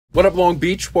What up, Long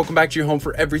Beach? Welcome back to your home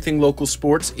for everything local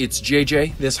sports. It's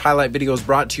JJ. This highlight video is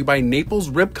brought to you by Naples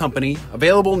Rib Company,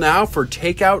 available now for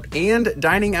takeout and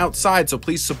dining outside, so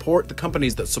please support the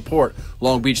companies that support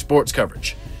Long Beach sports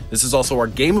coverage. This is also our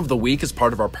game of the week as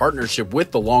part of our partnership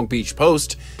with the Long Beach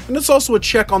Post, and it's also a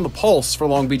check on the pulse for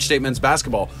Long Beach State men's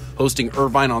basketball, hosting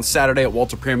Irvine on Saturday at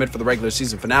Walter Pyramid for the regular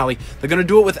season finale. They're going to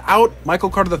do it without Michael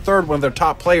Carter III, one of their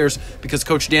top players, because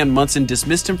Coach Dan Munson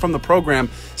dismissed him from the program,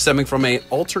 stemming from an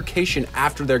altercation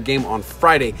after their game on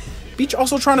Friday. Beach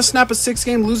also trying to snap a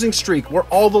 6-game losing streak where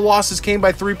all the losses came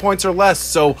by 3 points or less,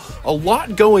 so a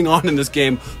lot going on in this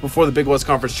game before the Big West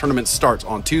Conference tournament starts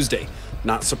on Tuesday.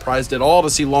 Not surprised at all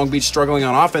to see Long Beach struggling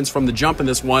on offense from the jump in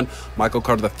this one. Michael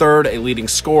Carter III, a leading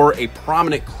scorer, a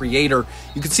prominent creator.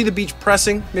 You could see the Beach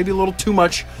pressing, maybe a little too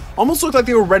much. Almost looked like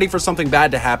they were ready for something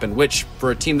bad to happen, which, for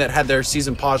a team that had their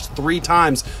season paused 3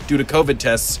 times due to COVID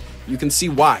tests, you can see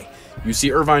why. You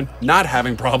see Irvine not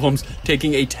having problems,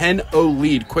 taking a 10-0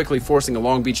 lead, quickly forcing a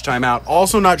Long Beach timeout.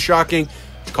 Also not shocking.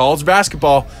 It's college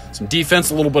basketball. Some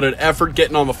defense, a little bit of effort,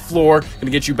 getting on the floor. Going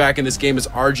to get you back in this game as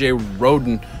RJ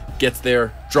Roden gets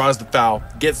there, draws the foul,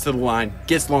 gets to the line,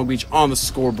 gets Long Beach on the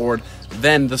scoreboard.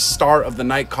 Then the star of the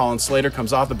night, Colin Slater,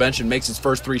 comes off the bench and makes his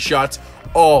first 3 shots,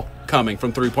 all coming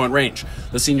from 3-point range.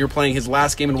 The senior playing his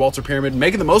last game in Walter Pyramid,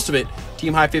 making the most of it,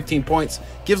 team high 15 points,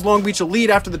 gives Long Beach a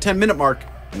lead after the 10-minute mark,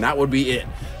 and that would be it.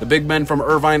 The big men from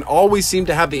Irvine always seem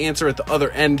to have the answer at the other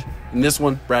end. In this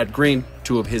one, Brad Green,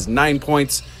 2 of his 9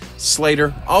 points.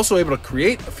 Slater also able to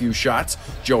create a few shots.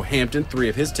 Joe Hampton, 3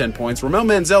 of his 10 points. Ramel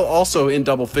Manziel also in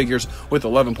double figures with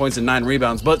 11 points and 9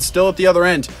 rebounds, but still at the other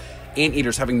end,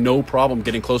 Anteaters having no problem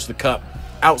getting close to the cup.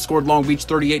 Outscored Long Beach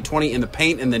 38-20 in the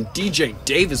paint, and then DJ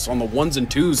Davis on the 1s and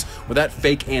 2s with that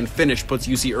fake and finish puts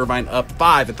UC Irvine up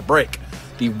 5 at the break.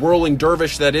 The whirling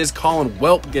dervish that is Colin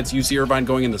Welp gets UC Irvine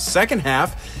going in the second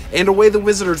half, and away the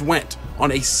visitors went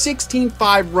on a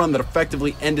 16-5 run that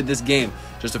effectively ended this game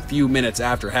just a few minutes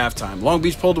after halftime. Long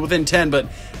Beach pulled to within 10, but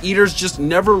Eaters just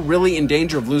never really in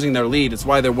danger of losing their lead. It's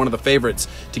why they're one of the favorites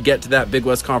to get to that Big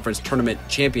West Conference Tournament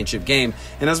Championship game.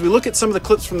 And as we look at some of the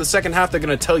clips from the second half, they're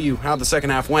going to tell you how the second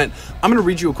half went. I'm going to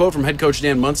read you a quote from head coach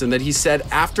Dan Munson that he said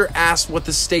after asked what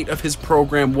the state of his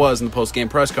program was in the post-game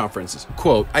press conferences.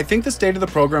 Quote, "I think the state of the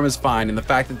program is fine, and the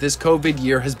fact that this COVID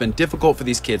year has been difficult for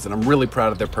these kids, and I'm really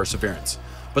proud of their perseverance.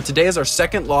 But today is our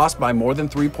second loss by more than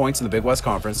 3 points in the Big West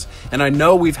Conference, and I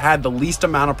know we've had the least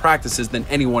amount of practices than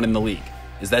anyone in the league.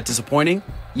 Is that disappointing?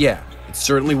 Yeah, it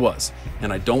certainly was.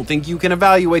 And I don't think you can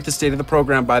evaluate the state of the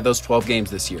program by those 12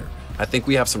 games this year. I think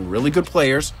we have some really good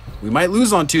players. We might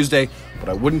lose on Tuesday, but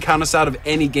I wouldn't count us out of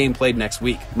any game played next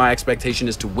week. My expectation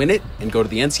is to win it and go to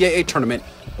the NCAA tournament.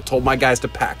 I told my guys to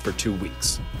pack for 2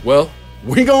 weeks." Well,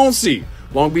 we gonna see.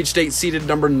 Long Beach State seeded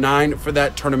number 9 for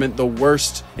that tournament, the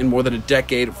worst in more than a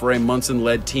decade for a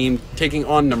Munson-led team, taking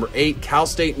on number 8, Cal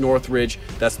State Northridge.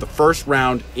 That's the first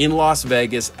round in Las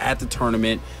Vegas at the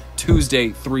tournament, Tuesday,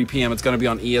 3 p.m. It's going to be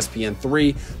on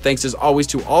ESPN3. Thanks as always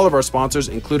to all of our sponsors,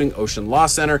 including Ocean Law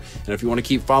Center. And if you want to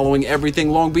keep following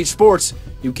everything Long Beach sports,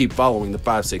 you keep following the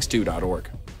 562.org.